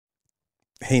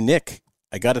Hey, Nick,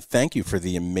 I got to thank you for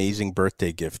the amazing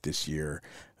birthday gift this year.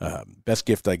 Best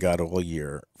gift I got all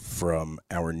year from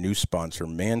our new sponsor,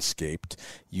 Manscaped.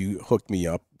 You hooked me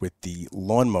up with the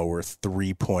Lawnmower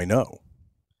 3.0.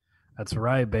 That's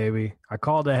right, baby. I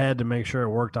called ahead to make sure it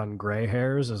worked on gray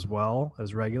hairs as well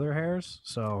as regular hairs.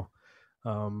 So,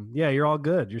 yeah, you're all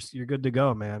good. You're good to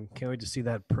go, man. Can't wait to see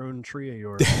that prune tree of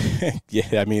yours.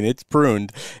 Yeah, I mean, it's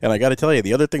pruned. And I got to tell you,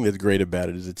 the other thing that's great about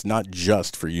it is it's not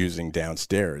just for using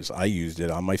downstairs. I used it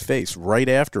on my face right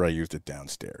after I used it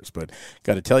downstairs. But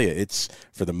got to tell you, it's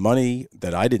for the money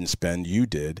that I didn't spend, you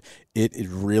did. It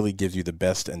really gives you the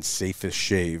best and safest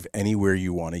shave anywhere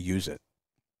you want to use it.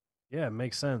 Yeah, it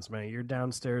makes sense, man. Your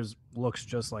downstairs looks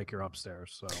just like your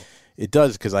upstairs. So It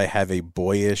does, because I have a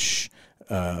boyish,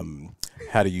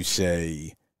 how do you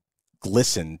say,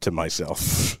 glisten to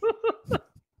myself.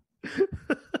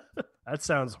 that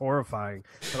sounds horrifying.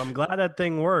 But I'm glad that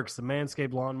thing works. The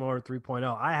Manscaped Lawnmower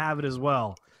 3.0. I have it as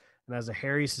well. And as a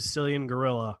hairy Sicilian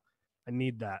gorilla, I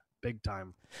need that big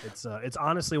time. It's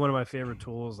honestly one of my favorite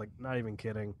tools. Like, not even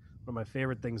kidding. One of my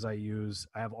favorite things I use.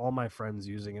 I have all my friends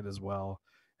using it as well.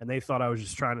 And they thought I was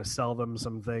just trying to sell them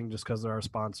something just because they're our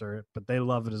sponsor, but they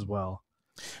love it as well.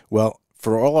 Well,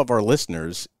 for all of our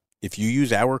listeners, if you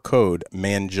use our code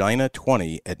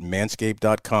MANGINA20 at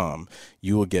manscaped.com,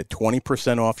 you will get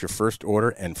 20% off your first order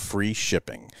and free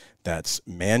shipping. That's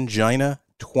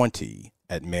MANGINA20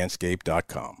 at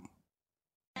manscaped.com.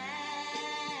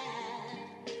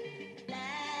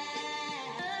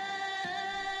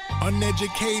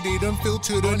 Uneducated,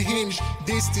 unfiltered, unhinged.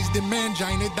 This is the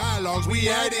Mangina Dialogues. We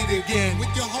at it again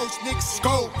with your host Nick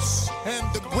Scopes and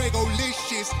the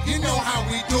Gregolicious. You know how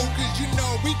we do, cause you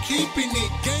know we keeping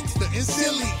it gangster and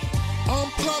silly.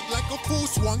 Unplugged like a full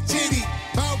swung titty.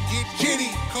 Bout get jitty,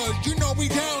 cause you know we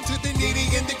down to the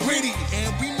nitty and the gritty.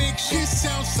 And we make shit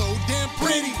sound so damn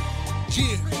pretty.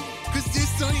 Yeah, cause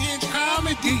this unhinged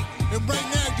comedy. And right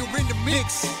now you're in the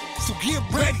mix, so get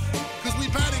ready, cause we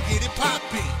about to get it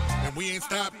poppin'. And we ain't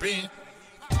stopping.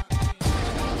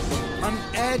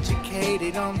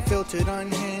 Uneducated, unfiltered,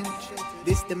 unhinged.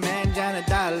 This the Mangina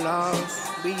Dialogues.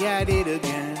 We at it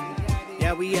again.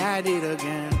 Yeah, we at it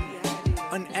again.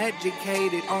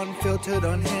 Uneducated, unfiltered,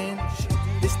 unhinged.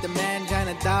 This the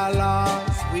Mangina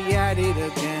Dialogues. We at it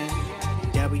again.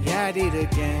 Yeah, we at it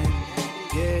again.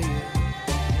 Yeah, yeah.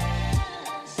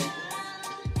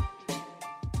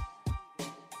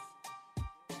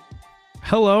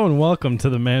 Hello and welcome to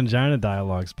the Mangina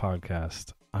Dialogues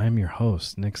podcast. I'm your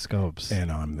host, Nick Scopes. And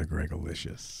I'm the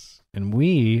Gregolicious. And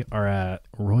we are at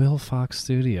Royal Fox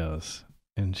Studios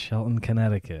in Shelton,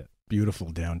 Connecticut. Beautiful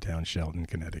downtown Shelton,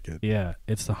 Connecticut. Yeah,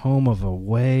 it's the home of a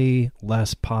way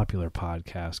less popular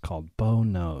podcast called Bo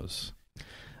Knows.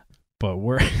 But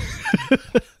we're...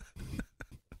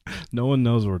 No one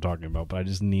knows what we're talking about, but I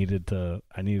just needed to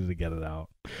get it out.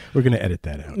 We're going to edit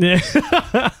that out. Yeah.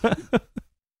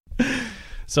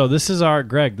 So this is our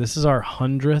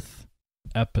 100th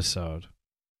episode.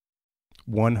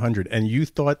 100. And you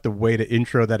thought the way to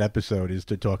intro that episode is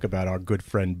to talk about our good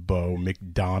friend Bo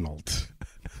McDonald.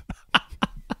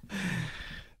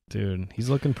 Dude, he's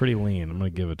looking pretty lean. I'm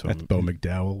going to give it to him. That's Bo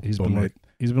McDowell.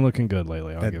 He's been looking good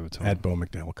lately. I'll give it to him. At Bo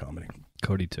McDowell Comedy.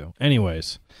 Cody too.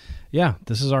 Anyways, yeah,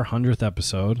 this is our 100th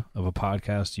episode of a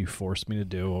podcast you forced me to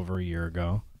do over a year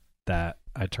ago that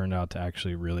I turned out to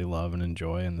actually really love and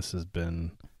enjoy, and this has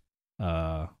been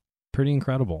pretty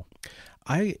incredible.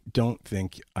 I don't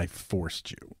think I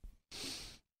forced you.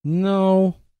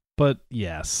 No, but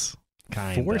yes,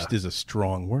 kind of. Forced is a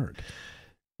strong word.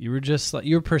 You were just like,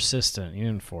 you were persistent. You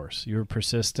didn't force. You were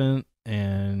persistent,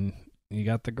 and you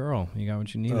got the girl. You got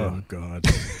what you needed. Oh, God.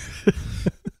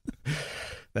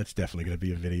 That's definitely going to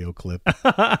be a video clip.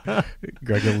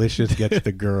 Gregolicious gets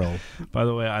the girl. By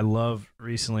the way, I love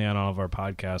recently on all of our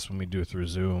podcasts when we do it through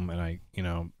Zoom, and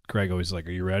Greg always like,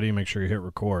 "Are you ready? Make sure you hit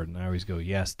record." And I always go,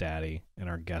 "Yes, Daddy," and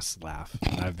our guests laugh.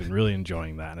 And I've been really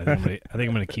enjoying that. And I think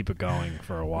I'm going to keep it going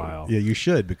for a while. Yeah, you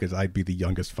should, because I'd be the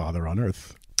youngest father on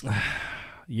earth.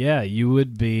 Yeah, you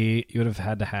would be. You would have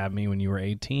had to have me when you were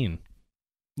 18.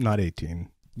 Not 18.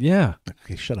 Yeah.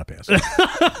 Okay, shut up, asshole.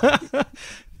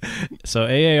 So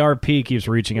AARP keeps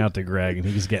reaching out to Greg, and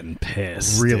he's getting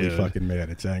pissed. Really dude. Fucking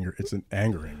mad. It's an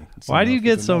angering. Why do you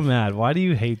get so mad? Why do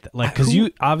you hate that? Like, because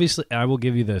you obviously, I will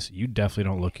give you this. You definitely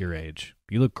don't look your age.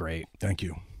 You look great. Thank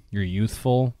you. You're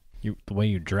youthful. The way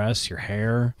you dress, your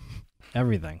hair,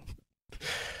 everything.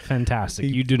 Fantastic.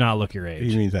 You do not look your age.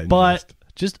 He means that. But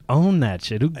just own that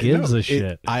shit. Who gives a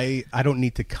shit? I don't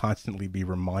need to constantly be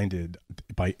reminded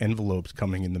by envelopes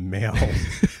coming in the mail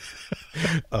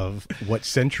of what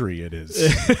century it is.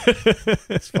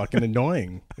 It's fucking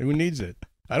annoying. Who needs it?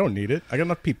 I don't need it. I got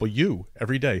enough people. You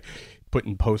every day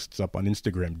putting posts up on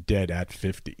Instagram, dead at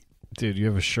 50. Dude, you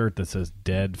have a shirt that says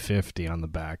 "Dead 50" on the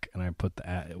back, and I put the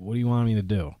at. What do you want me to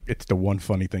do? It's the one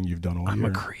funny thing you've done all year. I'm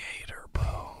a creator,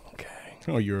 bro. Okay.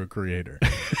 Oh, you're a creator.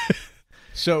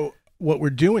 So what we're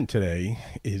doing today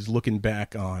is looking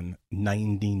back on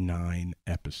 99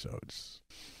 episodes.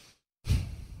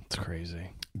 It's crazy.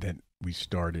 That we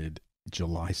started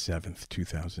July 7th,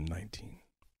 2019.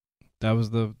 That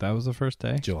was the first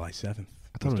day? July 7th.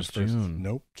 I thought it was June.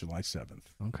 Nope, July 7th.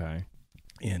 Okay.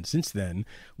 And since then,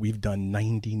 we've done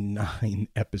 99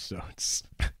 episodes.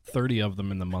 30 of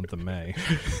them in the month of May.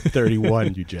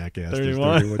 31, you jackass.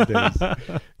 31. 31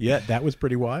 days. Yeah, that was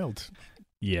pretty wild.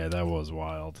 Yeah, that was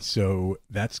wild. So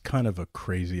that's kind of a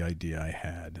crazy idea I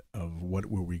had of what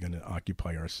were we going to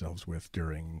occupy ourselves with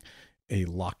during a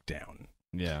lockdown.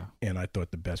 Yeah. And I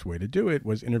thought the best way to do it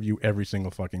was interview every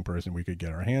single fucking person we could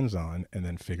get our hands on and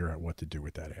then figure out what to do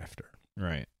with that after.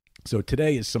 Right. So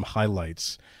today is some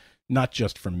highlights, not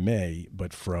just from May,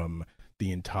 but from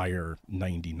the entire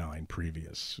 99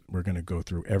 previous. We're going to go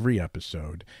through every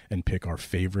episode and pick our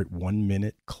favorite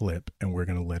 1-minute clip, and we're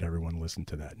going to let everyone listen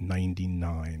to that.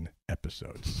 99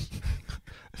 episodes.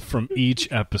 From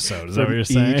each episode. Is that what you're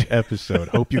saying? Each episode.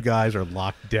 Hope you guys are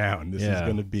locked down. This is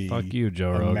going to be fuck you,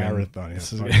 Joe a Rogan. marathon.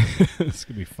 This is going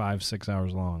to be 5-6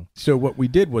 hours long. So what we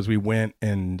did was we went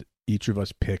and each of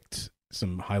us picked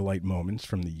some highlight moments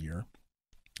from the year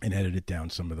and edited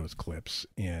down some of those clips,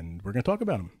 and we're going to talk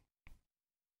about them.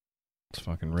 Let's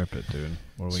fucking rip it, dude.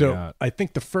 What do So we got? I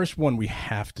think the first one we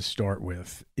have to start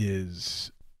with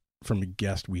is from a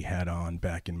guest we had on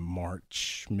back in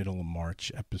March, middle of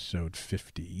March, episode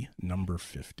 50, number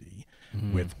 50,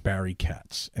 with Barry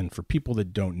Katz. And for people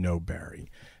that don't know Barry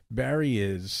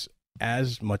is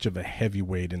as much of a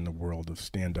heavyweight in the world of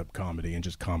stand-up comedy and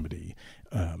just comedy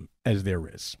as there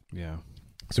is. Yeah.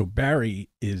 So Barry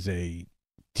is a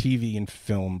TV and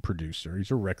film producer.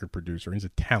 He's a record producer. He's a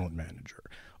talent manager.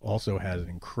 Also has an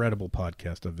incredible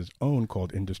podcast of his own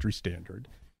called Industry Standard,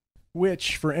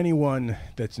 which for anyone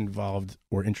that's involved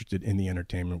or interested in the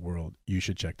entertainment world, you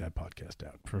should check that podcast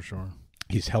out. For sure.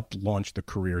 He's helped launch the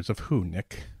careers of who,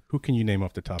 Nick? Who can you name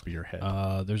off the top of your head?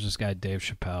 There's this guy, Dave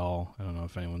Chappelle. I don't know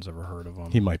if anyone's ever heard of him.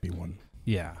 He might be one.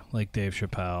 Yeah, like Dave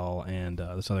Chappelle and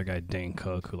this other guy, Dane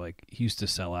Cook, who he used to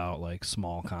sell out like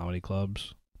small comedy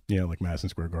clubs. Yeah, like Madison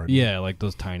Square Garden. Yeah, like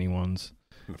those tiny ones.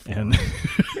 And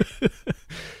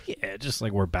yeah, just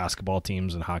like where basketball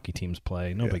teams and hockey teams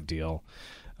play. No big deal.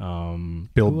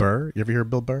 Bill Burr. You ever hear of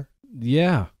Bill Burr?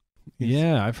 Yeah.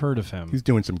 Yeah, I've heard of him. He's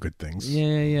doing some good things.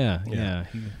 Yeah.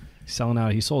 He's selling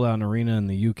out. He sold out an arena in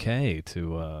the UK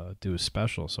to do a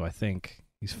special. So I think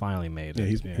he's finally made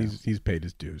it. Yeah, he's paid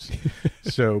his dues.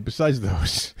 So besides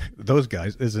those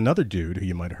guys, there's another dude who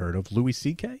you might have heard of, Louis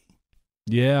C.K.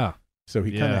 Yeah. So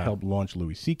he kind of helped launch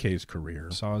Louis C.K.'s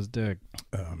career. Saw his dick.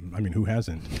 I mean, who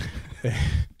hasn't?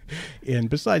 And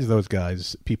besides those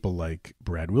guys, people like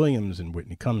Brad Williams and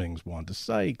Whitney Cummings, Wanda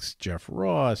Sykes, Jeff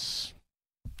Ross,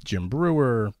 Jim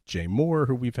Brewer, Jay Moore,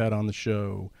 who we've had on the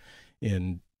show,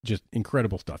 and just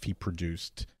incredible stuff. He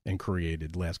produced and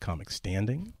created Last Comic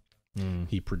Standing.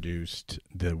 He produced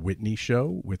The Whitney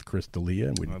Show with Chris D'Elia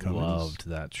and Whitney Cummings. I loved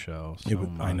that show so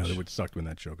much. I know, it sucked when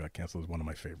that show got canceled. It was one of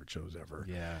my favorite shows ever.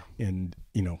 Yeah. And,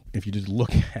 if you just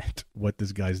look at what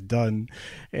this guy's done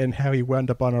and how he wound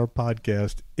up on our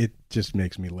podcast, it just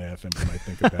makes me laugh when I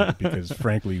think about it because,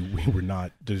 frankly, we were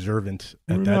not deserving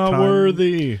at that time. We're not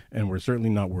worthy. And we're certainly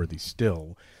not worthy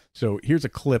still. So here's a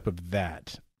clip of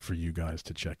that for you guys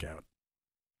to check out.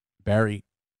 Barry,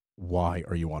 why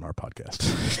are you on our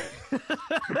podcast?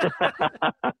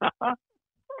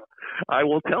 I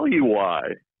will tell you why.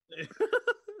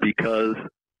 Because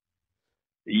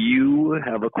you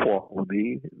have a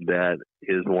quality that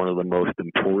is one of the most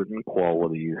important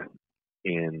qualities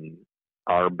in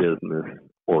our business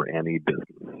or any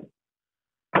business.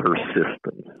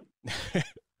 Persistence.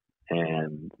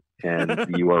 and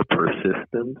you are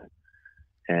persistent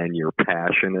and you're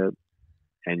passionate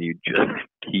and you just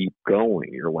keep going.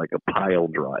 You're like a pile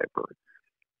driver.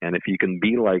 And if you can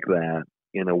be like that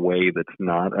in a way that's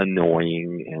not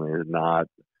annoying and is not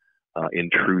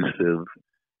intrusive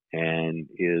and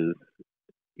is,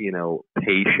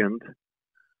 patient,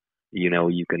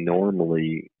 you can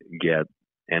normally get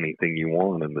anything you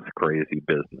want in this crazy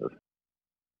business.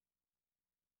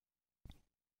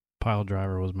 Pile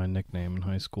driver was my nickname in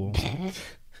high school.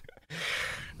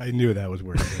 I knew that was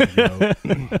where you were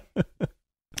going to go.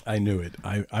 I knew it.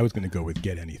 I was going to go with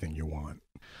get anything you want.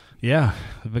 Yeah,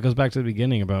 it goes back to the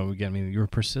beginning about you were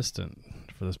persistent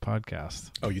for this podcast.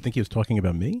 Oh, you think he was talking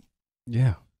about me?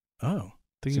 Yeah. Oh.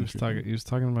 think he was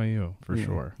talking about you for Yeah.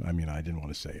 sure. I mean, I didn't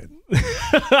want to say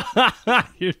it.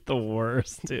 You're the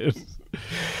worst, dude.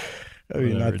 I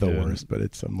mean, Whatever, not the dude. worst, but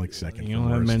I'm like second. You from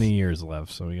don't have worst. many years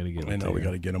left, so we got to get. I know we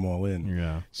got to get them all in.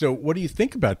 Yeah. So, what do you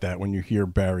think about that when you hear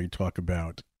Barry talk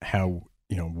about how,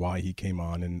 why he came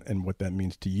on and what that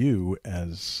means to you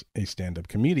as a stand-up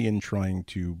comedian trying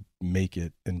to make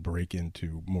it and break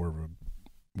into more of a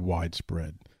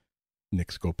widespread Nick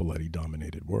Scopoletti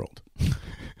dominated world?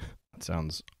 It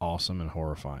sounds awesome and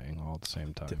horrifying all at the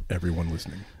same To time. everyone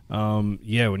listening.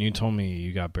 Yeah, when you told me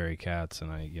you got Barry Katz,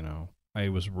 and I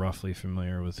was roughly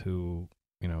familiar with who,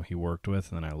 he worked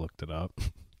with, and then I looked it up,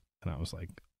 and I was like,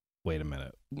 wait a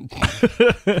minute.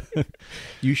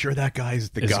 You sure that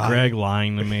guy's the Is guy? Greg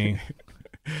lying to me?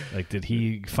 Like, did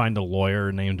he find a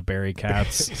lawyer named Barry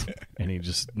Katz, and he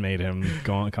just made him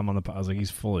come on the pod? I was like,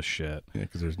 he's full of shit. Yeah,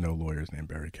 because there's no lawyers named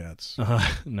Barry Katz.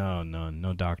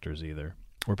 No doctors either.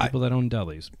 Or people that own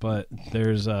delis. But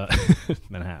there's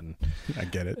Manhattan. I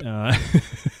get it.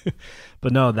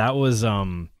 But no, that was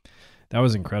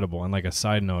incredible. And like a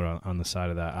side note on the side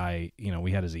of that,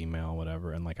 we had his email,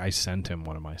 whatever, and like I sent him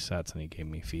one of my sets and he gave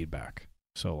me feedback.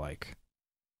 So like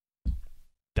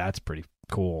that's pretty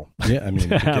cool. Yeah, I mean,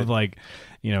 to have like,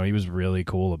 he was really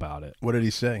cool about it. what did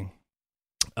he say?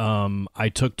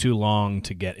 I took too long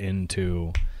to get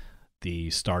into the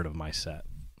start of my set.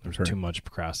 There's Sure. too much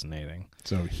procrastinating.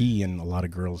 So he and a lot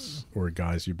of girls or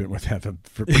guys you've been with have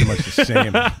pretty much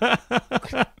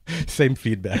the same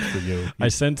feedback for you. I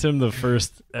sent him the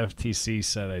first FTC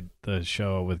set, the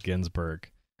show with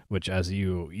Ginsburg, which, as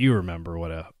you remember,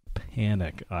 what a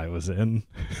panic I was in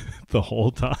the whole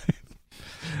time,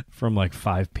 from like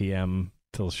 5 p.m.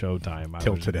 till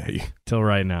showtime. Today. Till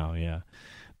right now, yeah.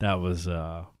 That was,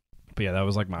 but yeah, that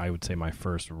was like I would say my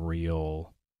first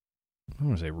real. I don't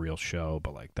want to say real show,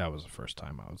 but like that was the first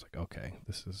time I was like, okay,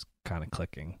 this is kind of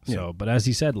clicking. Yeah. So, but as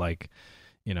he said, like,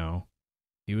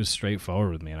 he was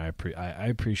straightforward with me, and I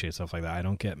appreciate stuff like that. I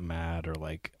don't get mad or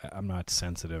like I'm not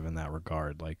sensitive in that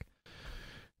regard. Like,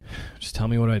 just tell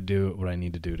me what I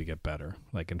need to do to get better.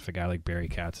 Like, and if a guy like Barry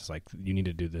Katz is like, you need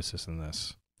to do this, this, and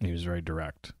this, and he was very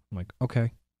direct. I'm like,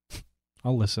 okay,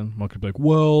 I'll listen. One could be like,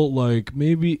 well, like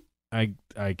maybe I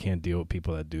can't deal with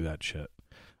people that do that shit.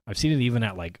 I've seen it even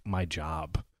at like my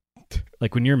job.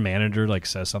 Like when your manager like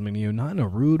says something to you, not in a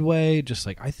rude way, just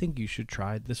like, I think you should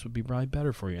try, this would be probably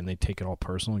better for you. And they take it all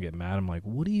personal and get mad. I'm like,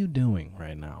 what are you doing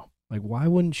right now? Like, why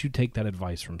wouldn't you take that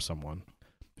advice from someone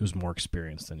who's more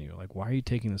experienced than you? Like, why are you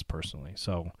taking this personally?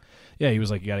 So yeah, he was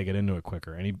like, you got to get into it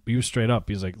quicker. And he was straight up.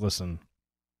 He's like, listen,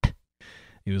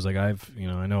 he was like, I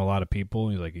know a lot of people.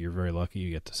 He's like, you're very lucky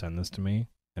you get to send this to me.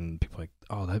 And people are like,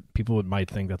 oh, that people might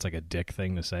think that's like a dick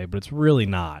thing to say, but it's really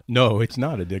not. No, it's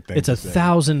not a dick thing. It's to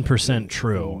 1,000%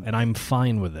 true, and I'm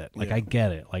fine with it. Like, Yeah. I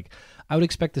get it. Like, I would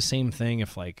expect the same thing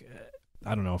if, like,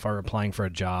 I don't know, if I were applying for a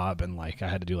job and, like, I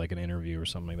had to do, like, an interview or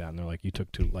something like that, and they're like, you took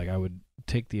too, like, I would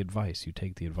take the advice. You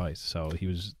take the advice. So he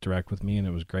was direct with me, and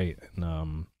it was great.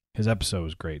 And his episode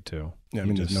was great, too. Yeah, I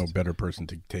mean, there's no better person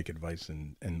to take advice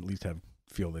and at least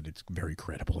feel that it's very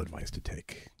credible advice to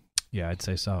take. Yeah, I'd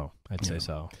say so. Say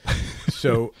so.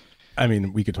 So, I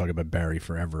mean, we could talk about Barry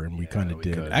forever, and we kind of we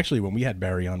did. could. Actually, when we had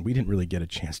Barry on, we didn't really get a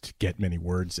chance to get many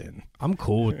words in. I'm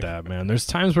cool with that, man. There's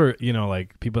times where,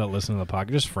 like, people that listen to the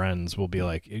podcast, just friends, will be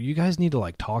like, you guys need to,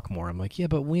 like, talk more. I'm like, yeah,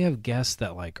 but we have guests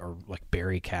that, like, are, like,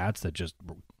 Barry Katz that just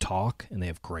talk, and they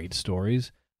have great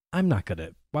stories. I'm not going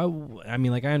to, I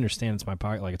mean, like, I understand it's my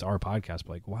podcast, like, it's our podcast, but,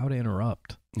 like, why would I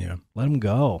interrupt? Yeah. Let him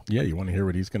go. Yeah, you want to hear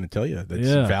what he's going to tell you. That's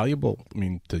Yeah. valuable. I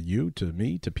mean, to you, to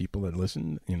me, to people that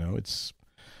listen,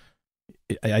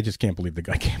 I just can't believe the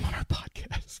guy came on our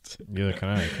podcast. Neither can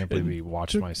I. I can't believe he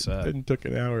watched my set. And took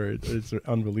an hour. It's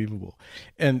unbelievable.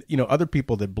 And, other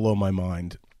people that blow my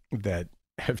mind that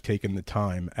have taken the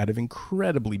time out of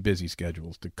incredibly busy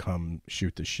schedules to come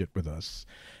shoot the shit with us.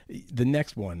 The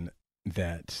next one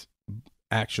that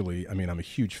actually, I mean, I'm a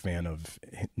huge fan of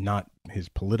not his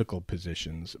political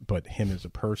positions, but him as a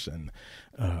person,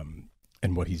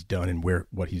 and what he's done and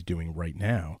what he's doing right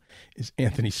now is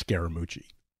Anthony Scaramucci,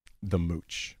 the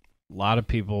Mooch. A lot of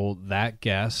people, that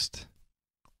guest,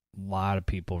 a lot of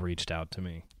people reached out to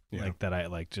me. Yeah. Like that, I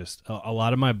like just a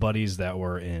lot of my buddies that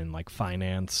were in like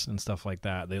finance and stuff like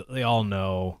that. They all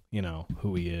know,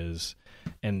 who he is.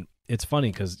 And it's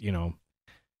funny because,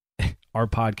 our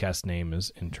podcast name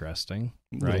is interesting,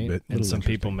 right? And some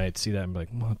people might see that and be like,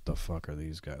 what the fuck are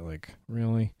these guys? Like,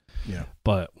 really? Yeah.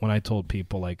 But when I told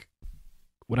people, like,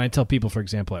 when I tell people, for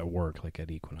example, at work, like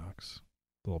at Equinox,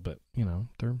 a little bit,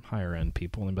 they're higher end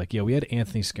people, and they're like, yeah, we had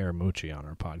Anthony Scaramucci on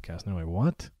our podcast. And they're like,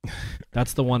 what?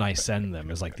 That's the one I send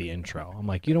them as like the intro. I'm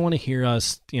like, you don't want to hear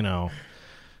us,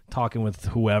 talking with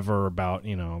whoever about,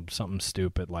 you know, something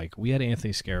stupid. Like, we had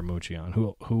Anthony Scaramucci on,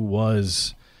 who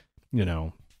was, you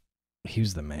know, he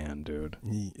was the man, dude.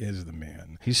 He is the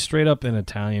man. He's straight up an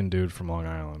Italian dude from Long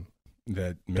Island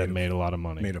that made a lot of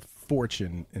money. Made a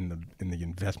fortune in the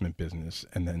investment business,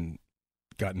 and then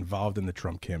got involved in the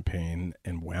Trump campaign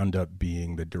and wound up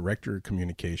being the director of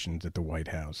communications at the White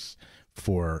House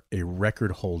for a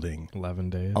record-holding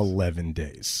 11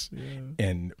 days. Yeah.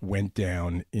 And went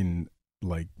down in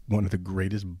like one of the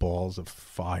greatest balls of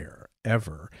fire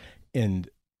ever, and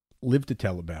lived to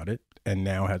tell about it, and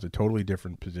now has a totally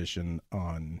different position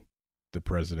on the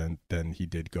president than he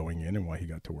did going in, and why he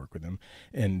got to work with him.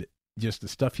 And just the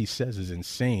stuff he says is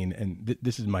insane. And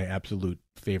this is my absolute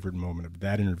favorite moment of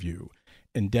that interview.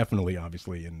 And definitely,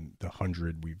 obviously, in the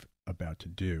 100 we've about to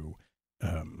do.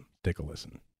 Take a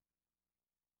listen.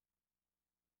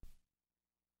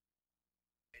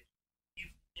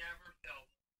 You've never felt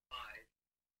alive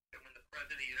that when the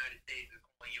president of the United States is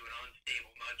calling you an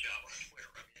unstable nut job on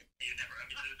Twitter. I mean, you never. I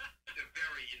mean, it's a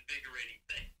very invigorating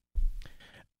thing.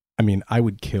 I mean, I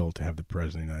would kill to have the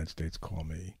president of the United States call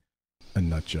me a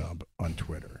nut job on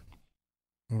Twitter.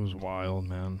 It was wild,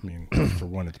 man. I mean, for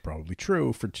one, it's probably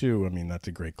true. For two, I mean, that's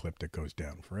a great clip that goes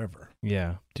down forever.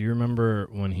 Yeah. Do you remember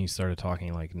when he started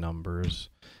talking like numbers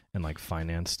and like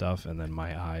finance stuff, and then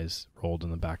my eyes rolled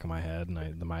in the back of my head and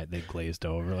they glazed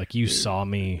over? Like, you saw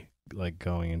me like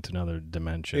going into another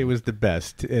dimension. It was the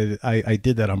best. I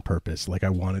did that on purpose. Like, I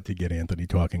wanted to get Anthony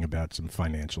talking about some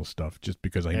financial stuff just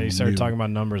because I knew. He started talking about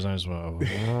numbers, and I just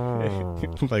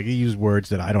went, like, he used words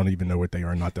that I don't even know what they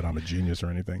are. Not that I'm a genius or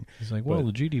anything. He's like, well,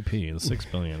 the GDP, the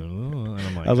 $6 billion. And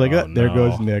I'm like, I was like, oh, there no.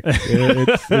 goes Nick.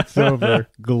 It's over.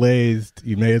 Glazed.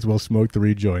 You may as well smoke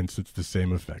 3 joints. It's the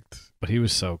same effect. But he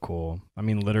was so cool. I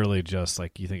mean, literally just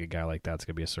like, you think a guy like that's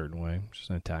going to be a certain way.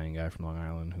 Just an Italian guy from Long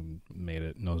Island who made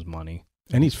it, knows money.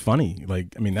 And he's funny.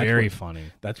 Like, I mean, that's very funny.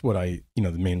 That's what the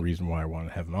main reason why I want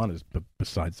to have him on is, but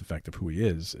besides the fact of who he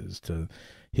is to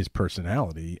his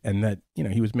personality, and that,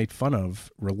 he was made fun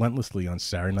of relentlessly on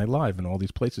Saturday Night Live and all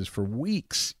these places for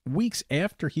weeks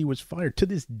after he was fired. To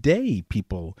this day,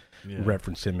 people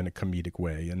reference him in a comedic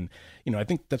way. And, I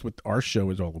think that's what our show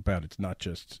is all about. It's not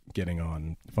just getting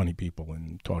on funny people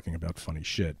and talking about funny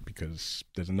shit, because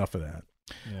there's enough of that.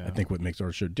 Yeah. I think what makes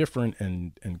our show different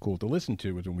and cool to listen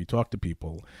to is when we talk to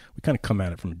people, we kind of come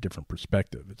at it from a different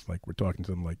perspective. It's like we're talking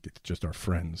to them like it's just our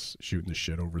friends shooting the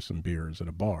shit over some beers at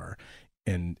a bar.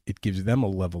 And it gives them a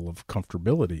level of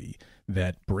comfortability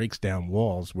that breaks down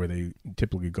walls where they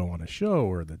typically go on a show,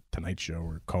 or the Tonight Show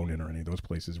or Conan or any of those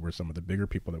places where some of the bigger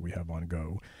people that we have on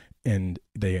go. And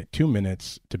they had 2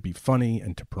 minutes to be funny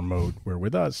and to promote, where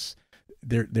with us,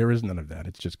 there is none of that.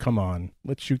 It's just, come on,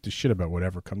 let's shoot the shit about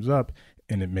whatever comes up.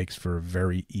 And it makes for a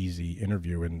very easy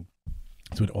interview. And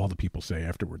that's what all the people say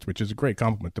afterwards, which is a great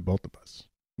compliment to both of us.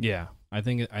 Yeah, I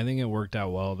think it worked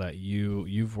out well that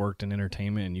you've worked in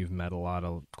entertainment and you've met a lot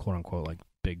of quote unquote like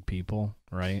big people,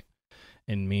 right?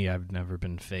 And me, I've never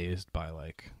been fazed by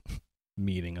like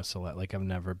meeting a select. Like, I've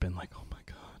never been like, oh my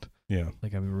god, yeah.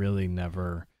 Like, I've really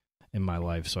never in my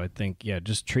life. So I think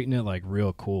just treating it like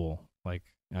real cool. Like,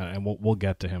 and we'll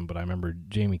get to him, but I remember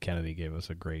Jamie Kennedy gave us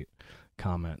a great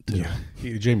comment too.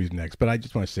 Yeah, Jamie's next, but I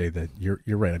just want to say that you're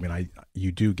right. I mean,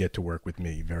 you do get to work with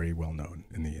me, very well known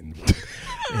in the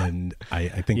and I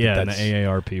think that's in the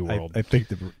AARP world. I think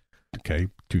that okay,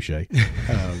 touche.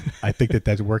 I think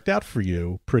that's worked out for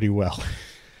you pretty well.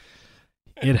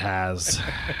 It has.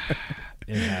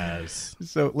 It has.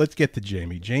 So let's get to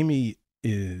Jamie. Jamie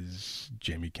is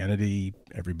Jamie Kennedy.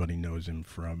 Everybody knows him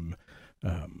from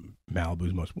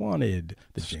Malibu's Most Wanted,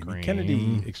 the Scream. Jamie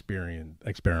Kennedy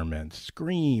experiment,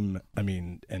 Scream. I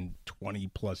mean, and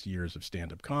 20 plus years of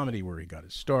stand-up comedy where he got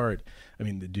his start. I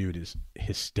mean, the dude is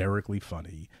hysterically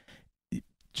funny. It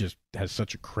just has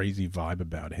such a crazy vibe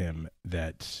about him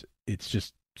that it's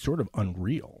just sort of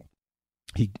unreal.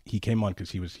 He came on because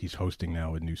he's hosting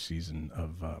now a new season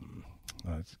of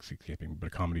it's escaping, but a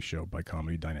comedy show by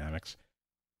Comedy Dynamics,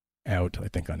 out I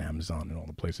think on Amazon and all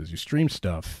the places you stream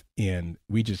stuff. And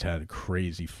we just had a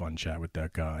crazy fun chat with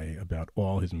that guy about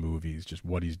all his movies, just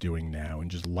what he's doing now, and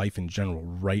just life in general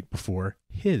right before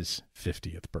his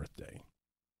 50th birthday.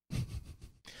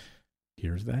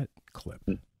 Here's that clip.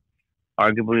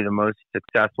 Arguably the most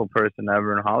successful person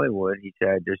ever in Hollywood. He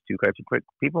said there's 2 types of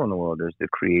people in the world. There's the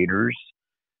creators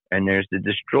and there's the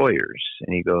destroyers.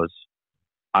 And he goes,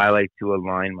 I like to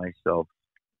align myself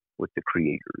with the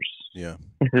creators. Yeah.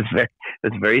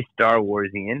 It's very Star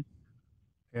Warsian.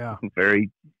 Yeah. And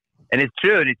it's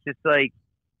true. And it's just like,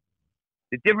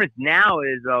 the difference now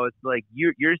is, it's like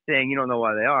you're saying you don't know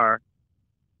why they are.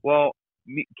 Well,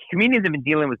 comedians have been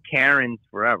dealing with Karens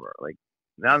forever. Like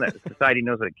now that society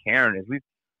knows what a Karen is,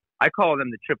 I call them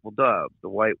the triple dubs, the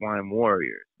white wine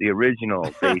warriors, the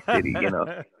original Bay City. You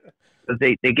know, 'cause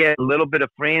they get a little bit of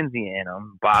Franzi in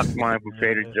them, box wine from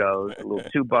Trader Joe's, a little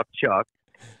 $2 Chuck.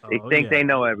 They think they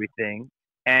know everything,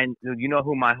 and you know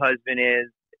who my husband is,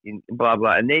 and blah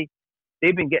blah. And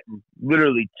they've been getting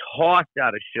literally tossed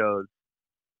out of shows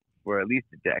for at least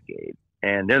a decade,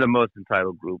 and they're the most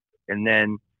entitled group. And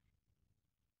then,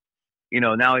 you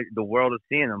know, now the world is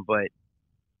seeing them. But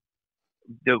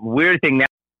the weird thing now.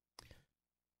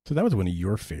 So that was one of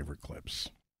your favorite clips.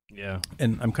 Yeah.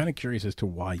 And I'm kind of curious as to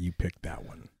why you picked that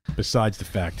one, besides the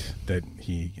fact that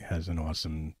he has an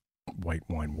awesome White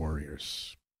Wine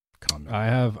Warriors comment.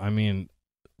 I mean,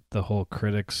 the whole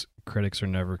critics are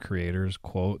never creators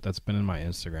quote, that's been in my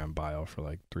Instagram bio for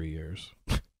like 3 years.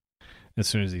 As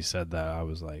soon as he said that, I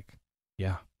was like,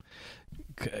 yeah.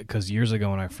 Because years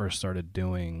ago when I first started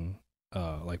doing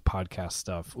like podcast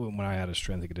stuff, when I had a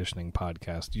strength and conditioning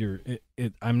podcast,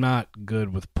 I'm not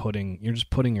good with you're just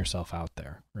putting yourself out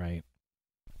there, right?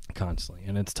 Constantly.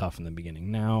 And it's tough in the beginning.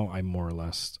 Now I'm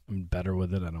better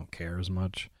with it. I don't care as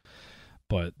much.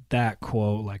 But that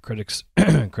quote, like critics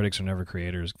are never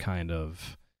creators, kind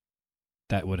of,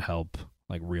 that would help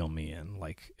like reel me in,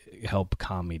 like help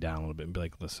calm me down a little bit and be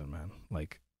like, listen, man,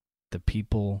 like the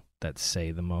people that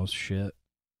say the most shit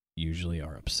usually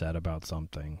are upset about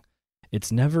something.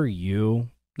 It's never you,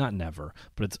 not never,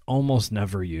 but it's almost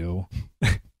never you.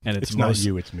 And it's not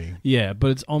you, it's me. Yeah,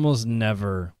 but it's almost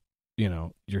never, you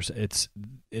know,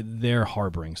 they're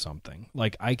harboring something.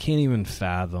 Like I can't even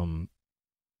fathom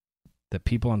the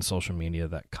people on social media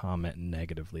that comment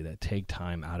negatively, that take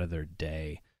time out of their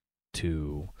day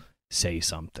to say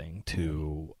something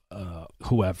to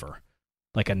whoever,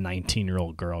 like a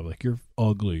 19-year-old girl, like, you're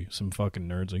ugly. Some fucking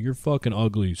nerds like, you're fucking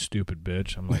ugly, stupid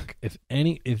bitch. I'm like,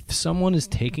 if someone is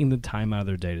taking the time out of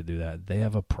their day to do that, they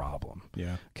have a problem.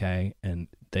 Yeah. Okay. And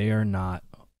they are not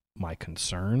my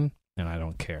concern, and I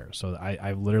don't care. So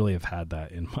I literally have had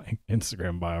that in my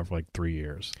Instagram bio for like 3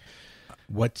 years.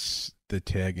 What's the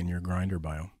tag in your Grindr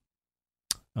bio?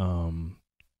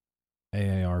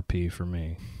 AARP for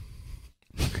me.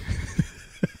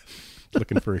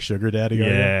 Looking for a sugar daddy?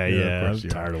 Yeah. I'm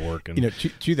tired of working. You know,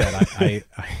 to that,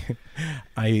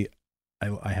 I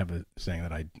have a saying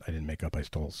that I didn't make up. I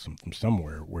stole from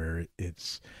somewhere, where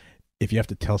it's, if you have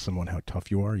to tell someone how tough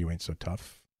you are, you ain't so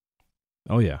tough.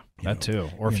 Oh yeah, that too.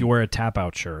 Or if you wear a tap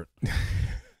out shirt.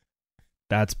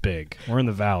 That's big. We're in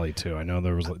the Valley too. I know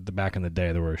there was back in the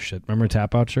day there were shit. Remember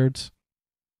tap out shirts?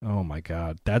 Oh my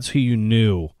God, that's who you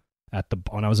knew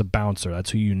when I was a bouncer.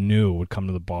 That's who you knew would come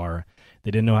to the bar.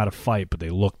 They didn't know how to fight, but they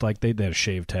looked like they had a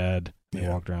shaved head. They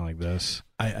walked around like this.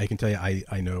 I can tell you,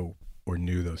 I know or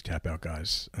knew those tap out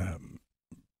guys.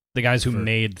 The guys who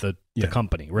made the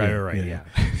company, right. Yeah.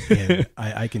 And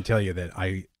I can tell you that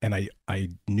I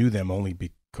knew them only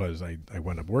because I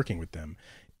wound up working with them.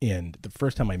 And the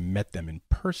first time I met them in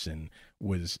person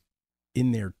was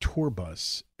in their tour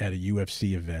bus at a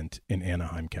UFC event in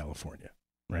Anaheim, California.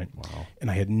 Right. Wow.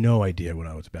 And I had no idea what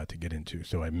I was about to get into.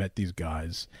 So I met these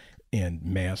guys, and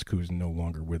Mask, who's no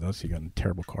longer with us, he got in a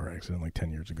terrible car accident like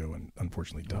 10 years ago and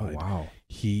unfortunately died. Oh, wow.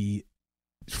 He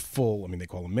full, I mean, they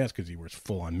call him Mask because he wears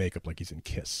full on makeup like he's in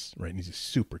Kiss, right? And he's a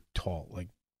super tall, like,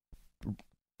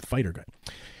 fighter guy.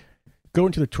 Go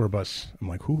into the tour bus. I'm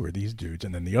like, who are these dudes?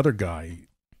 And then the other guy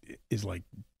is like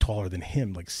taller than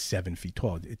him, like 7 feet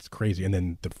tall. It's crazy. And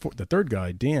then the third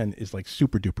guy, Dan, is like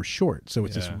super duper short. So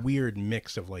it's this weird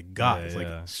mix of like guys, like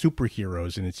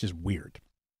superheroes, and it's just weird.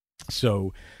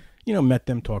 So, you know, met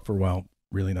them, talked for a while.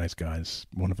 Really nice guys.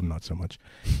 One of them not so much.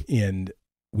 And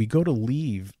we go to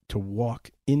leave to walk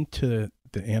into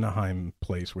the Anaheim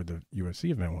place where the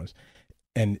UFC event was,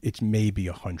 and it's maybe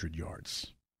 100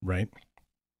 yards, right?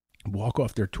 Walk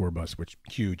off their tour bus, which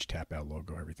huge tap out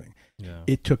logo, everything. Yeah.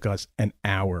 It took us an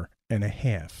hour and a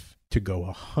half to go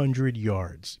 100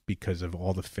 yards because of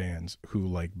all the fans who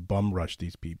like bum rushed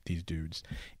these dudes,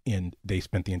 and they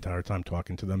spent the entire time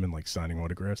talking to them and like signing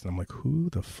autographs. And I'm like,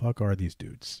 who the fuck are these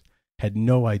dudes? Had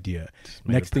no idea.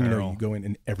 Next thing you know, you go in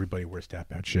and everybody wears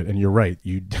tap out shit. And you're right.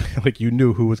 You like you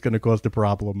knew who was going to cause the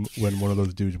problem when one of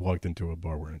those dudes walked into a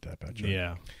bar wearing a tap out shirt.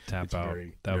 Yeah, tap out.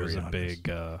 That was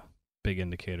a big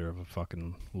indicator of a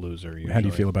fucking loser. Usually. How do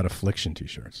you feel about Affliction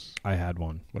t-shirts? I had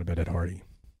one. What about Ed Hardy?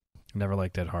 Never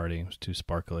liked Ed Hardy. It was too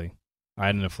sparkly. I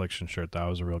had an Affliction shirt. That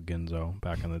was a real Ginzo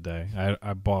back in the day.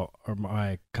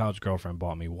 My college girlfriend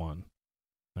bought me one.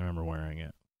 I remember wearing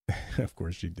it. Of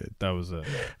course she did. That was it.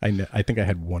 I think I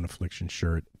had one Affliction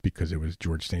shirt because it was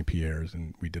George St. Pierre's,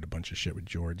 and we did a bunch of shit with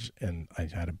George, and I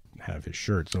had to have his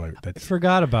shirt. So I that's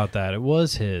forgot about that. It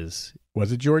was his.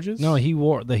 Was it George's? No, he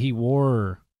wore.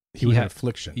 He was an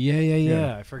Affliction.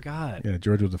 Yeah. I forgot. Yeah,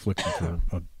 George was Affliction for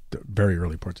the very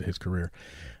early parts of his career.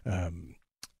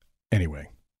 Anyway,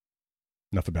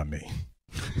 enough about me.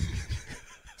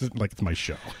 Like it's my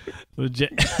show.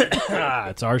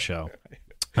 It's our show.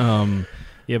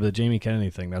 Yeah, but the Jamie Kennedy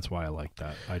thing, that's why I like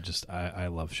that. I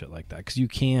love shit like that. Because you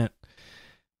can't,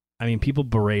 I mean, people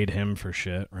berate him for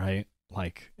shit, right?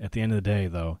 Like, at the end of the day,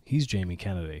 though, he's Jamie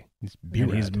Kennedy.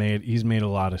 He's made a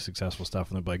lot of successful stuff,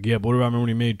 and they're like, yeah, but what about remember when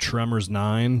he made Tremors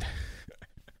 9?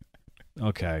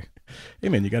 Okay. Hey,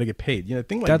 man, you got to get paid. You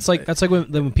know, that's like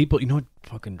when people, you know what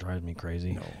fucking drives me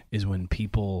crazy? Is when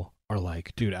people are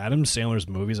like, dude, Adam Sandler's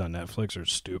movies on Netflix are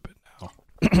stupid now.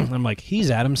 I'm like, he's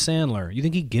Adam Sandler. You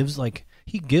think he gives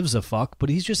a fuck, but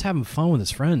he's just having fun with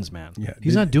his friends, man. Yeah,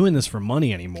 he's not doing this for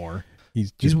money anymore.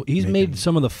 He's made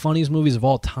some of the funniest movies of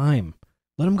all time.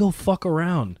 Let him go fuck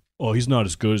around. Oh, he's not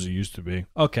as good as he used to be.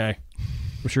 Okay.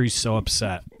 I'm sure he's so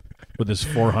upset with his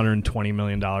 $420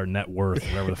 million net worth,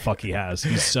 whatever the fuck he has.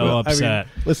 He's so upset.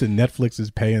 I mean, listen, Netflix is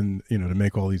paying, to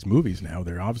make all these movies now.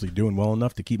 They're obviously doing well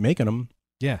enough to keep making them.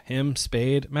 Yeah, him,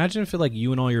 Spade. Imagine if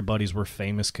you and all your buddies were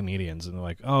famous comedians, and they're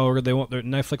like, "Oh,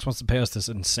 Netflix wants to pay us this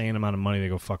insane amount of money to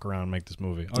go fuck around and make this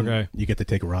movie." Okay, you get to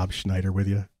take Rob Schneider with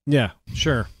you. Yeah,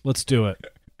 sure. Let's do it.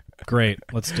 Great,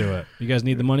 let's do it. You guys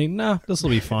need the money? No, this will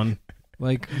be fun.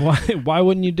 Like, why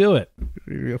wouldn't you do it?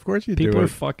 Of course you do. People are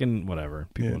fucking whatever.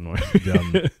 People annoy.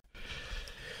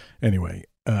 Anyway,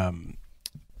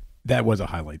 that was a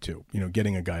highlight too.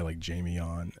 Getting a guy like Jamie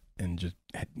on and just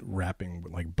rapping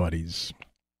with like buddies.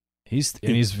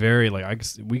 He's very like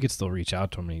we could still reach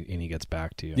out to him and he gets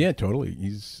back to you. Yeah, totally.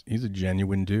 He's a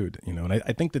genuine dude, and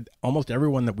I think that almost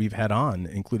everyone that we've had on,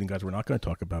 including guys we're not going to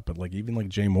talk about, but like even like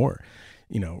Jay Moore,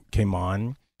 came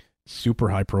on,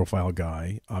 super high profile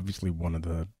guy, obviously one of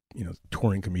the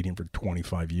touring comedian for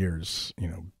 25 years,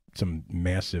 some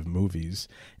massive movies,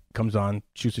 comes on,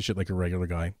 shoots the shit like a regular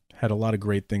guy, had a lot of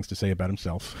great things to say about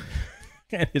himself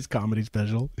and his comedy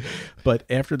special, but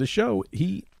after the show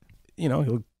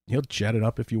he'll chat it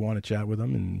up if you want to chat with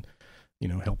him and,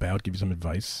 help out, give you some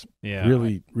advice. Yeah.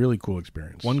 Really, really cool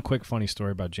experience. One quick funny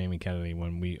story about Jamie Kennedy.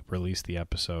 When we released the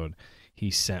episode,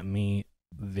 he sent me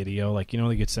video. Like,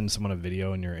 you could send someone a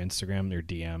video in your Instagram, their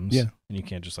DMs. Yeah. And you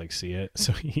can't just like see it.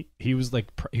 So he was like,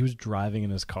 he was driving in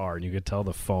his car and you could tell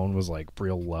the phone was like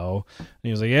real low. And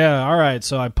he was like, yeah, all right.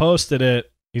 So I posted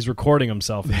it. He's recording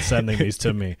himself and sending these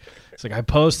to me. It's like, I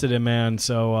posted it, man.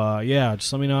 So yeah,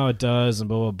 just let me know how it does and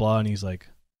blah, blah, blah. And he's like,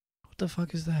 what the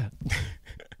fuck is that?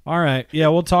 All right. Yeah,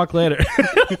 we'll talk later.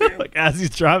 Like as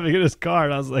he's driving in his car.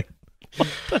 And I was like, what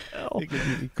the hell?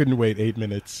 He couldn't wait 8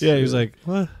 minutes. Yeah, he was like,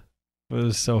 what? It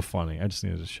was so funny. I just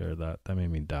needed to share that. That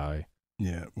made me die.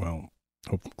 Yeah, well,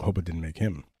 hope it didn't make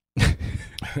him.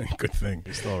 Good thing.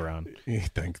 He's still around.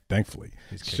 Thankfully.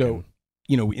 So,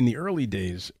 in the early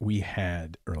days,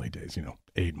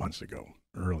 8 months ago,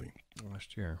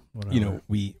 last year, whatever.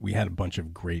 We had a bunch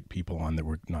of great people on that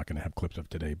we're not going to have clips of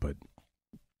today, but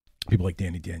people like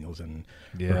Danny Daniels and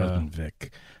her husband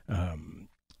Vic,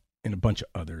 and a bunch of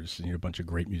others, a bunch of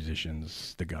great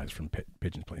musicians, the guys from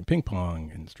Pigeons Playing Ping Pong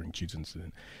and String Cheese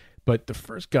Incident. But the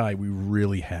first guy we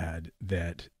really had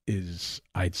that is,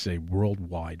 I'd say,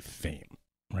 worldwide fame,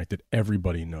 right? That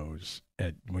everybody knows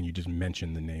when you just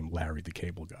mention the name Larry the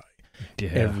Cable Guy. Yeah.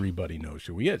 Everybody knows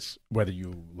who he is, whether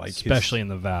you like especially in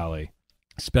the Valley.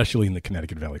 Especially in the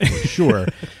Connecticut Valley, for sure.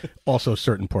 Also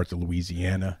certain parts of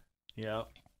Louisiana. Yeah.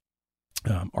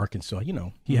 Arkansas,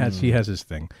 he has his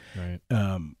thing. Right.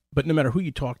 But no matter who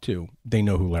you talk to, they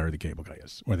know who Larry the Cable Guy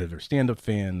is. Whether they're stand-up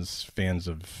fans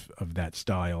of that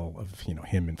style of,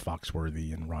 him and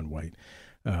Foxworthy and Ron White.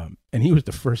 And he was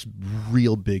the first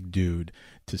real big dude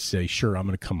to say, sure, I'm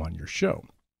going to come on your show.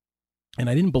 And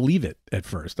I didn't believe it at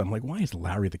first. I'm like, why is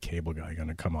Larry the Cable Guy going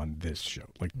to come on this show?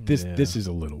 Like this is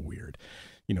a little weird.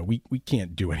 We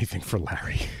can't do anything for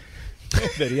Larry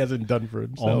that he hasn't done for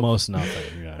himself. Almost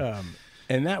nothing. Yeah.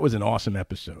 And that was an awesome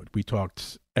episode. We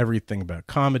talked everything about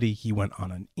comedy. He went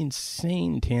on an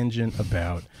insane tangent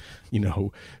about,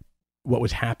 what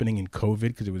was happening in COVID,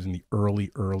 because it was in the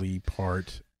early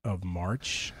part of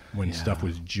March when stuff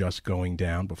was just going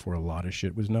down before a lot of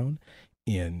shit was known.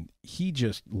 And he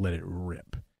just let it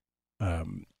rip.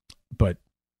 But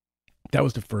that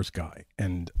was the first guy.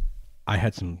 And I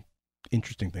had some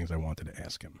interesting things I wanted to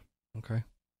ask him. Okay.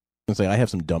 I say I have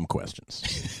some dumb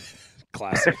questions.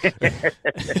 Classic.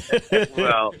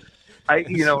 Well,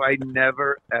 I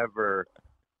never ever,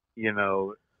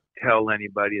 tell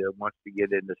anybody that wants to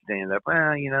get into stand up,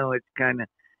 well, it's kind of,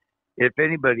 if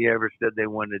anybody ever said they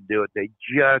wanted to do it, they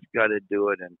just got to do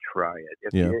it and try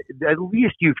it. At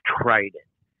least you've tried it.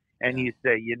 And you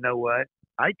say, you know what?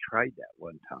 I tried that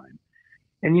one time.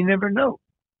 And you never know.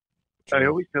 I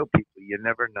always tell people, you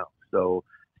never know. So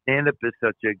stand up is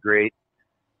such a great,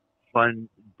 fun,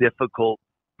 difficult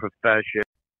profession.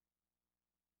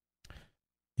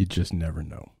 You just never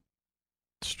know.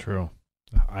 It's true.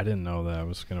 I didn't know that I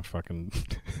was going to fucking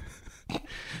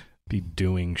be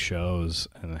doing shows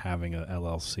and having a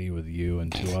LLC with you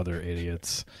and two other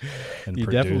idiots and You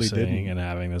definitely producing didn't. and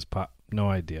having this no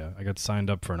idea. I got signed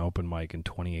up for an open mic in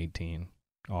 2018,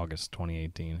 August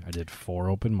 2018. I did 4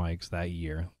 open mics that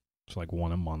year. It's like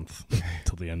one a month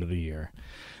till the end of the year.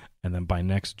 And then by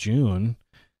next June,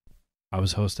 I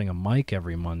was hosting a mic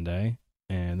every Monday.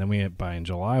 And then in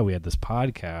July, we had this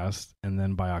podcast. And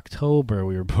then by October,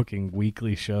 we were booking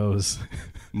weekly shows.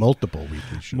 Multiple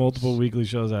weekly shows. Multiple weekly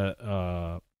shows at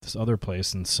this other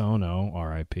place in Sono,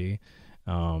 RIP,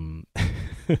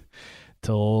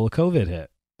 till COVID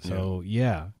hit. So,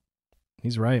 yeah,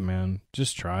 he's right, man.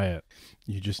 Just try it.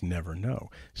 You just never know.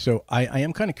 So I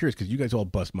am kind of curious because you guys all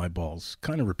bust my balls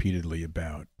kind of repeatedly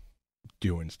about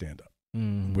doing stand-up,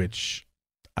 which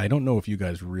I don't know if you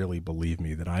guys really believe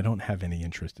me that I don't have any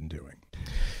interest in doing.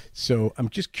 So I'm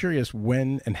just curious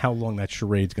when and how long that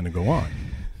charade's going to go on.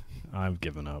 I've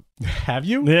given up. Have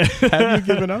you? Yeah. Have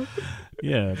you given up?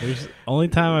 Yeah. There's only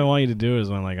time I want you to do is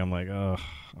when I'm like, oh,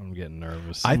 I'm getting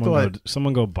nervous.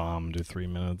 Someone go bomb, do 3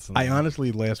 minutes. I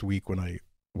honestly, last week when I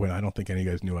don't think any of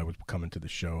you guys knew I was coming to the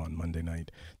show on Monday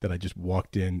night, that I just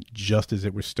walked in just as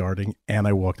it was starting, and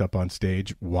I walked up on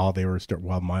stage while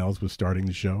while Miles was starting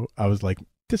the show. I was like,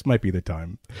 this might be the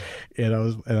time, and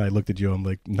I looked at you. I'm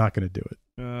like, not going to do it.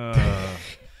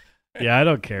 Yeah, I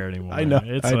don't care anymore. I know.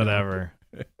 It's whatever.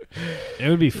 It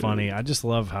would be funny. I just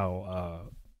love how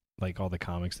like all the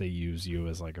comics, they use you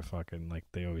as like a fucking, like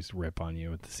they always rip on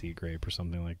you with the C grape or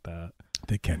something like that.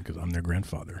 They can, because I'm their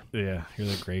grandfather. Yeah, you're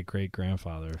the great great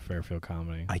grandfather of Fairfield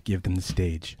comedy. I give them the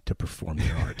stage to perform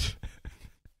their art.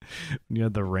 You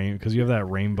have because you have that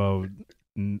rainbow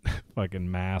fucking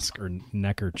mask or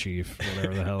neckerchief,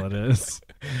 whatever the hell it is.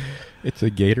 It's a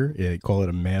gator. Yeah, they call it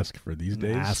a mask for these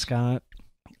days. Ascot.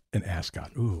 An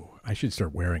ascot. Ooh, I should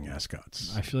start wearing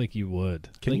ascots. I feel like you would.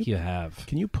 You have.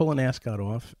 Can you pull an ascot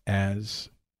off as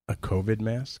a COVID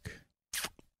mask?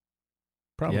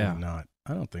 Probably not.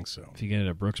 I don't think so. If you get it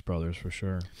at Brooks Brothers, for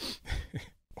sure.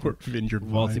 Or Vineyard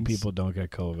Vines. Wealthy people don't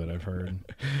get COVID, I've heard.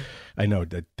 I know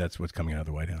that's what's coming out of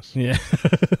the White House. Yeah.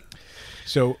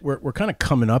 So we're kind of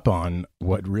coming up on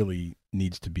what really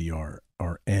needs to be our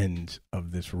end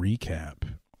of this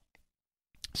recap.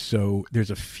 So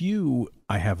there's a few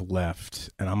I have left,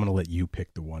 and I'm going to let you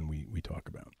pick the one we talk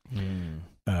about.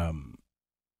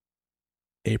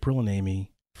 April and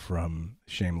Amy from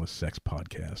Shameless Sex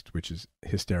Podcast, which is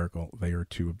hysterical. They are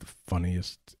two of the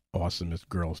funniest, awesomest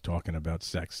girls talking about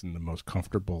sex in the most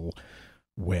comfortable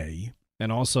way.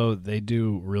 And also, they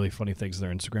do really funny things on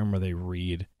their Instagram where they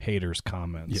read haters'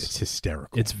 comments. Yeah, it's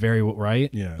hysterical. It's very, right?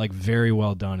 Yeah. Like, very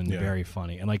well done and very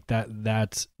funny. And, like,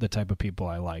 that's the type of people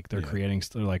I like. They're creating,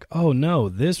 they're like, oh, no,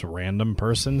 this random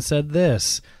person said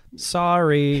this.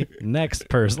 Sorry, next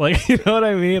person. Like, you know what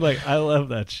I mean? Like, I love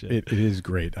that shit. It is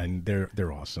great. And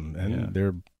they're awesome. And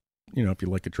they're, if you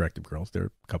like attractive girls, there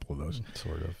are a couple of those.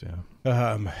 Sort of,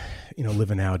 yeah.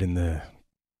 Living out in the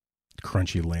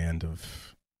crunchy land of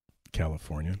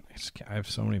California. I have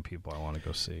so many people I want to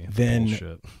go see.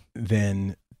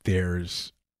 Then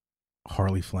there's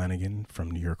Harley Flanagan from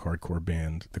New York hardcore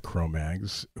band The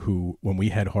Cro-Mags, who, when we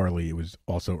had Harley, it was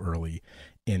also early,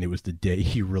 and it was the day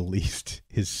he released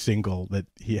his single that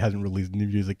he hasn't released new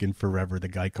music in forever. The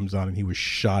guy comes on and he was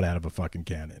shot out of a fucking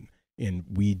cannon, and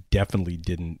we definitely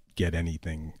didn't get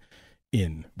anything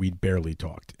in. We barely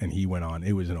talked, and he went on.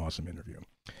 It was an awesome interview.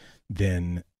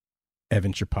 Then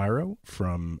Evan Shapiro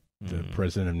from the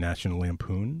president of National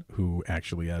Lampoon, who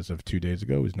actually, as of 2 days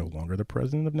ago, is no longer the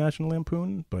president of National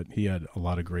Lampoon, but he had a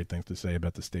lot of great things to say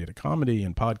about the state of comedy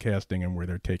and podcasting and where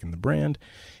they're taking the brand.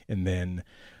 And then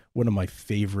one of my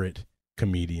favorite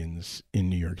comedians in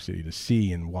New York City to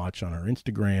see and watch on our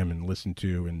Instagram and listen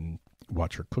to and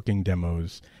watch her cooking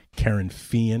demos, Karen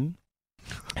Fian,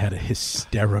 had a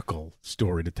hysterical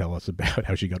story to tell us about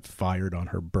how she got fired on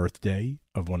her birthday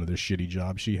of one of the shitty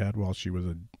jobs she had while she was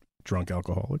a drunk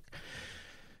alcoholic.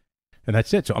 And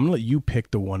that's it. So I'm gonna let you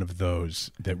pick the one of those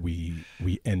that we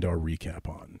end our recap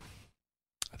on.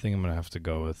 I think I'm gonna have to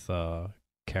go with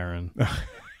Karen.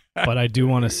 But I do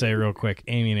want to say real quick,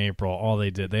 Amy and April, all they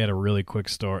did, they had a really quick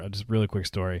story, just really quick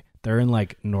story. They're in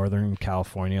like Northern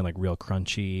California, like real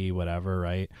crunchy, whatever,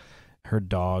 right? Her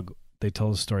dog, they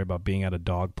told a story about being at a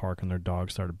dog park and their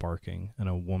dog started barking and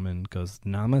a woman goes,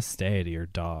 "Namaste" to your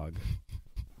dog.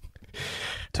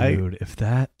 Dude, if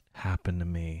that happened to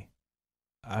me,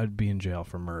 I'd be in jail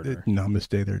for murder.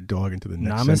 Namaste their dog into the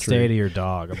next Namaste century. to your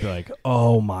dog. I'd be like,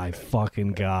 oh my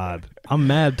fucking God. I'm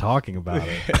mad talking about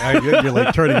it. You're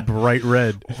like turning bright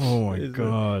red. Oh my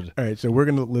God. All right, so we're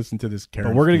gonna listen to this Karen.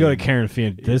 But we're going to go to Fian. Karen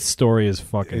Fian. This story is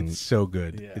fucking. It's so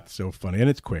good. Yeah. It's so funny and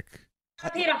it's quick. I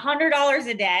paid $100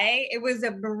 a day. It was a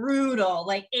brutal,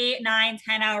 like 8, 9,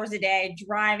 10 hours a day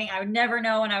driving. I would never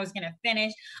know when I was going to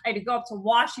finish. I had to go up to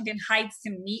Washington Heights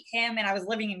to meet him, and I was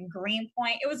living in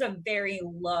Greenpoint. It was a very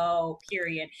low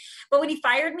period. But when he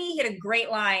fired me, he had a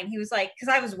great line. He was like,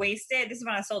 because I was wasted. This is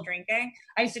when I was still drinking.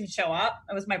 I just didn't show up.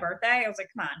 It was my birthday. I was like,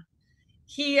 come on.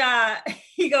 He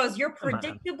goes, "You're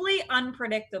predictably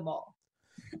unpredictable."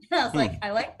 I was like, I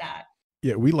like that.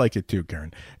 Yeah, we like it too,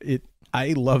 Karen.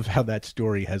 I love how that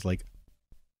story has like,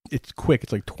 it's quick.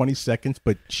 It's like 20 seconds,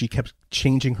 but she kept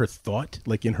changing her thought,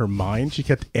 like in her mind. She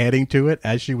kept adding to it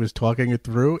as she was talking it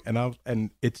through, and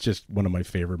it's just one of my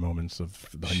favorite moments of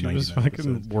the She 99 was fucking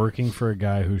episodes. working for a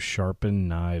guy who sharpened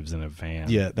knives in a van.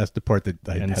 Yeah, that's the part that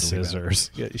I And had to leave out.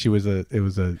 scissors. Yeah, it was a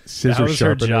scissor That was her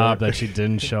sharpener. job that she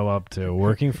didn't show up to.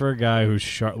 Working for a guy who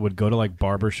would go to like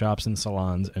barber shops and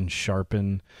salons and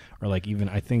sharpen, or like even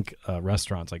I think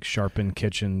restaurants, like sharpen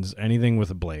kitchens, anything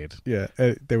with a blade. Yeah,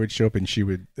 they would show up and she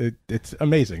would. It's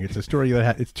amazing. It's a story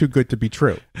that it's too good to be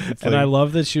true. It's And like- I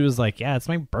love that she was like, "Yeah, it's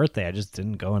my birthday. I just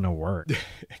didn't go into work."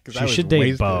 'cause I She was should date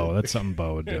wasted. Bo. That's something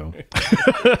Bo would do.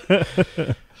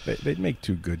 They'd make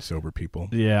two good sober people.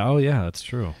 Yeah. Oh, yeah. That's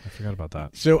true. I forgot about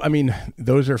that. So, I mean,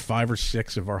 those are 5 or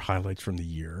 6 of our highlights from the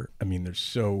year. I mean,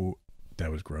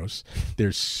 that was gross.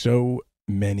 There's so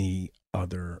many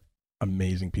other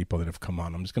amazing people that have come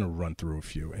on. I'm just going to run through a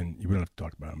few, and we don't have to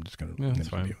talk about them. I'm just going to Yeah, that's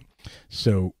fine.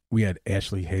 So we had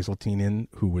Ashley Hazeltine in,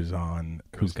 who was on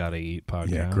Who's Gotta Eat podcast.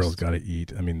 Yeah, Girls Gotta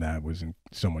Eat. I mean, that was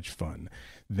so much fun.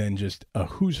 Then just a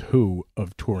who's who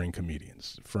of touring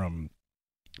comedians, from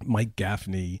Mike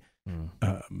Gaffney,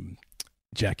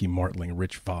 Jackie Martling,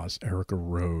 Rich Voss, Erica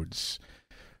Rhodes.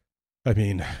 I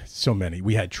mean, so many.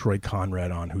 We had Troy Conrad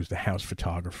on, who's the house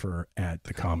photographer at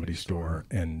the Comedy Store.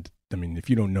 And I mean, if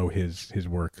you don't know his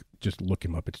work, just look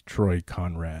him up. It's Troy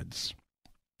Conrad's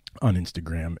on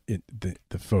Instagram.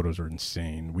 The photos are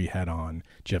insane. We had on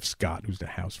Jeff Scott, who's the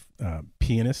house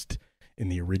pianist in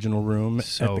the original room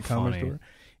So at the Comedy funny. Store.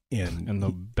 And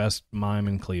the best mime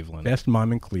in Cleveland. Best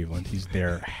mime in Cleveland. He's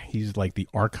there. He's like the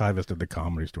archivist of the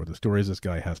Comedy Store. The stories this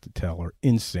guy has to tell are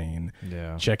insane.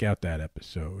 Yeah. Check out that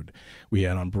episode. We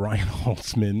had on Brian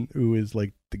Holtzman, who is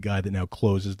like the guy that now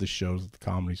closes the shows at the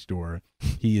Comedy Store.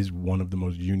 He is one of the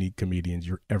most unique comedians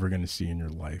you're ever going to see in your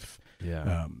life.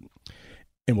 Yeah.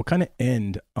 And we'll kind of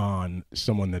end on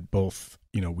someone that both,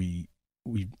 we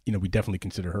definitely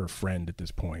consider her a friend at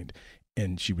this point.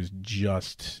 And she was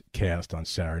just cast on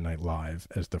Saturday Night Live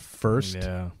as the first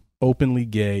openly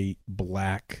gay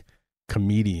black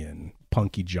comedian,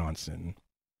 Punky Johnson,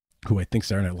 who I think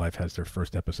Saturday Night Live has their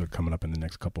first episode coming up in the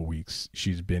next couple weeks.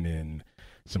 She's been in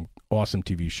some awesome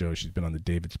TV shows. She's been on the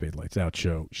David Spade Lights Out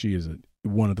show. She is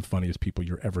one of the funniest people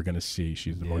you're ever going to see.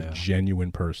 She's the most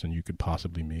genuine person you could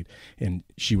possibly meet. And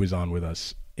she was on with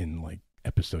us in like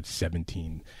episode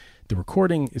 17. The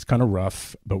recording is kind of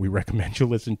rough, but we recommend you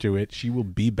listen to it. She will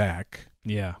be back.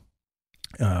 Yeah.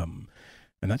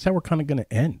 And that's how we're kind of going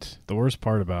to end. The worst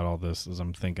part about all this is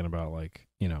I'm thinking about like,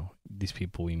 these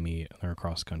people we meet, they're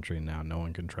across country and now no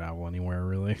one can travel anywhere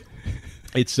really.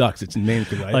 It sucks. It's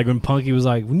named like when Punky was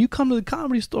like, "When you come to the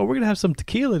Comedy Store, we're going to have some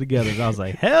tequila together." And I was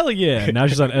like, hell yeah. And now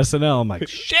she's on SNL. I'm like,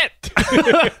 shit.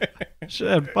 Should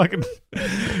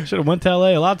have went to LA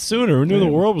a lot sooner. Who knew the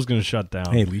world was going to shut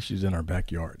down? Hey, at least she's in our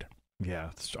backyard.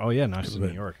 Yeah. Oh, yeah. Now she's in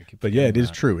New York. I keep but yeah, it forgetting is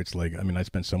that. true. It's like, I mean, I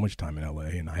spent so much time in LA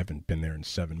and I haven't been there in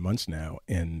 7 months now.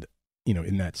 And,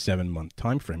 in that 7-month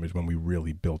time frame is when we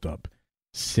really built up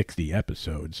 60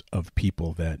 episodes of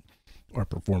people that are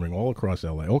performing all across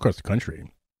LA, all across the country,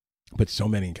 but so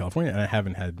many in California. And I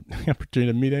haven't had the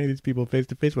opportunity to meet any of these people face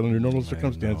to face. But under normal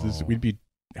circumstances, we'd be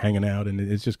hanging out, and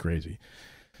it's just crazy.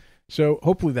 So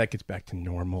hopefully that gets back to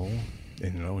normal,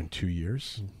 in 2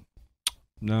 years.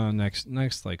 No, next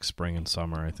like spring and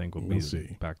summer, I think we'll We'll be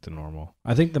see. back to normal.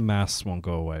 I think the masks won't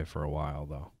go away for a while,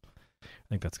 though. I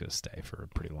think that's going to stay for a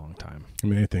pretty long time. I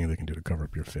mean, anything they can do to cover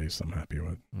up your face, I'm happy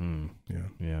with. Yeah.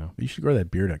 Yeah. You should grow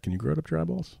that beard out. Can you grow it up to your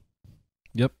eyeballs?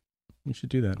 Yep. You should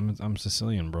do that. I'm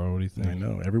Sicilian, bro. What do you think? I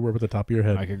know. Everywhere but the top of your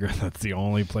head. I could grow. That's the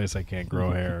only place I can't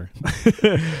grow hair.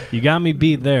 You got me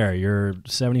beat there. You're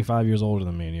 75 years older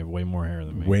than me, and you have way more hair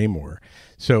than me. Way more.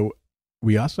 So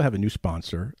we also have a new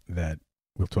sponsor that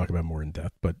we'll talk about more in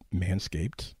depth, but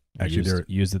Manscaped. Actually,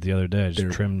 used it the other day. I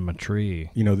just trimmed my tree.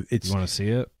 You know, it's. You want to see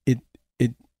it?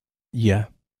 Yeah.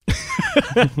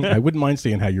 I wouldn't mind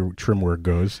seeing how your trim work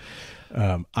goes.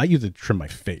 I use it to trim my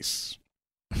face.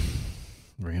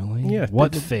 Really? Yeah.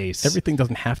 What face? Everything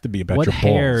doesn't have to be about what your balls.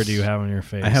 What hair do you have on your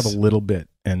face? I have a little bit,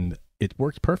 and it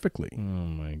works perfectly. Oh,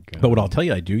 my God. But what I'll tell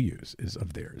you I do use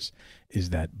of theirs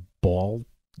is that ball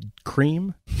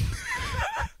cream.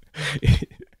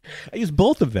 I use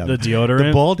both of them. The deodorant?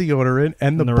 The ball deodorant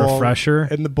and the ball, refresher?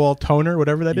 And the ball toner,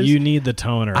 whatever that is. You need the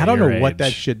toner. I don't know what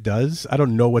that shit does. I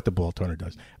don't know what the ball toner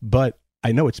does. But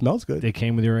I know it smells good. They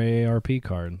came with your AARP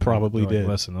card. Probably did.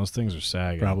 Listen, those things are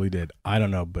sagging. Probably did. I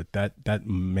don't know, but that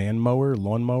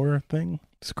lawn mower thing,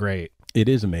 it's great. It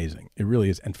is amazing. It really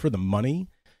is. And for the money,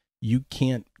 you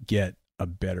can't get a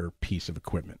better piece of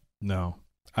equipment. No.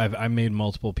 I made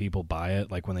multiple people buy it,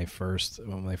 like when they first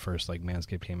like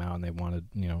Manscaped came out and they wanted,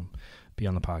 be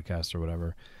on the podcast or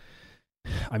whatever.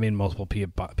 I made multiple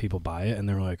people buy it, and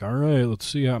they were like, "All right, let's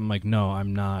see." I'm like, "No,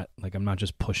 I'm not. Like, I'm not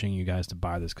just pushing you guys to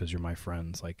buy this because you're my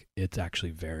friends. Like, it's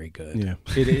actually very good. Yeah,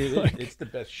 it's the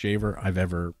best shaver I've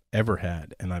ever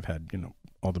had, and I've had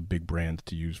all the big brands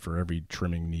to use for every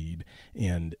trimming need,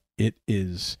 and it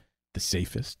is the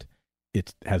safest.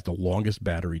 It has the longest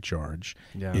battery charge.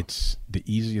 Yeah, it's the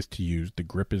easiest to use. The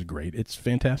grip is great. It's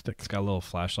fantastic. It's got a little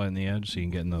flashlight in the edge, so you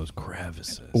can get in those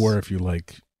crevices. Or if you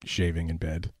like shaving in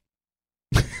bed.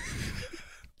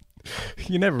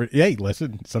 You never. Hey,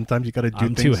 listen. Sometimes you got to do.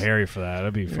 I'm things. too hairy for that.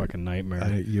 That'd be a fucking nightmare.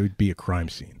 It would be a crime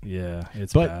scene. Yeah,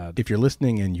 it's but bad. If you're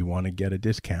listening and you want to get a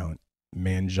discount,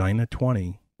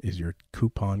 Mangina20 is your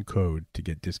coupon code to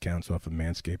get discounts off of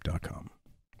Manscaped.com.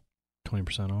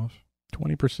 20% off.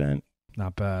 20%.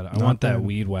 Not bad. I want that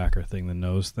weed whacker thing, the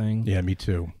nose thing. Yeah, me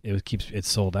too. It's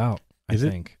sold out. I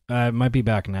think it might be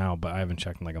back now, but I haven't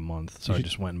checked in like a month. So I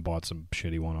just went and bought some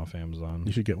shitty one off Amazon.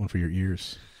 You should get one for your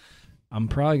ears. I'm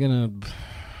probably gonna,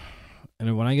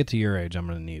 and when I get to your age, I'm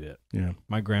gonna need it. Yeah.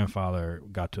 My grandfather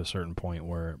got to a certain point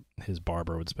where his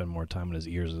barber would spend more time on his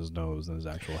ears and his nose than his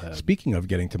actual head. Speaking of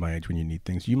getting to my age when you need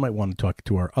things, you might want to talk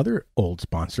to our other old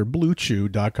sponsor,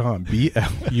 BlueChew.com,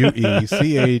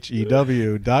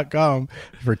 BlueChew.com,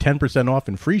 for 10% off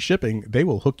and free shipping. They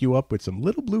will hook you up with some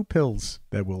little blue pills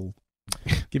that will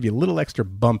give you a little extra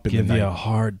bump in the night. Give you a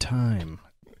hard time,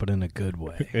 but in a good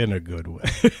way. In a good way.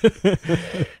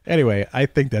 Anyway, I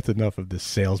think that's enough of the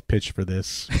sales pitch for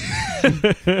this.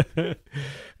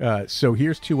 So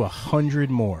here's to 100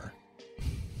 more.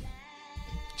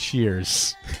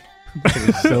 Cheers.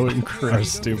 So incredible. Our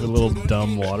stupid little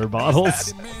dumb water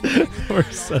bottles. We're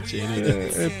such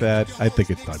idiots. At that, I think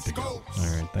it's time to go. All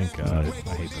right, thank God. I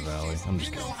hate the Valley. I'm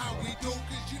just kidding.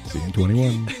 See you in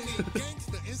 21.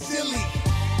 Silly.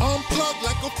 Unplugged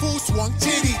like a full swung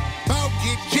titty. Bout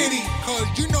get jitty. Cause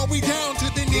you know we down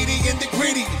to the nitty and the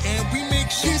gritty. And we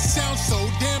make shit sound so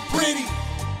damn pretty.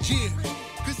 Yeah.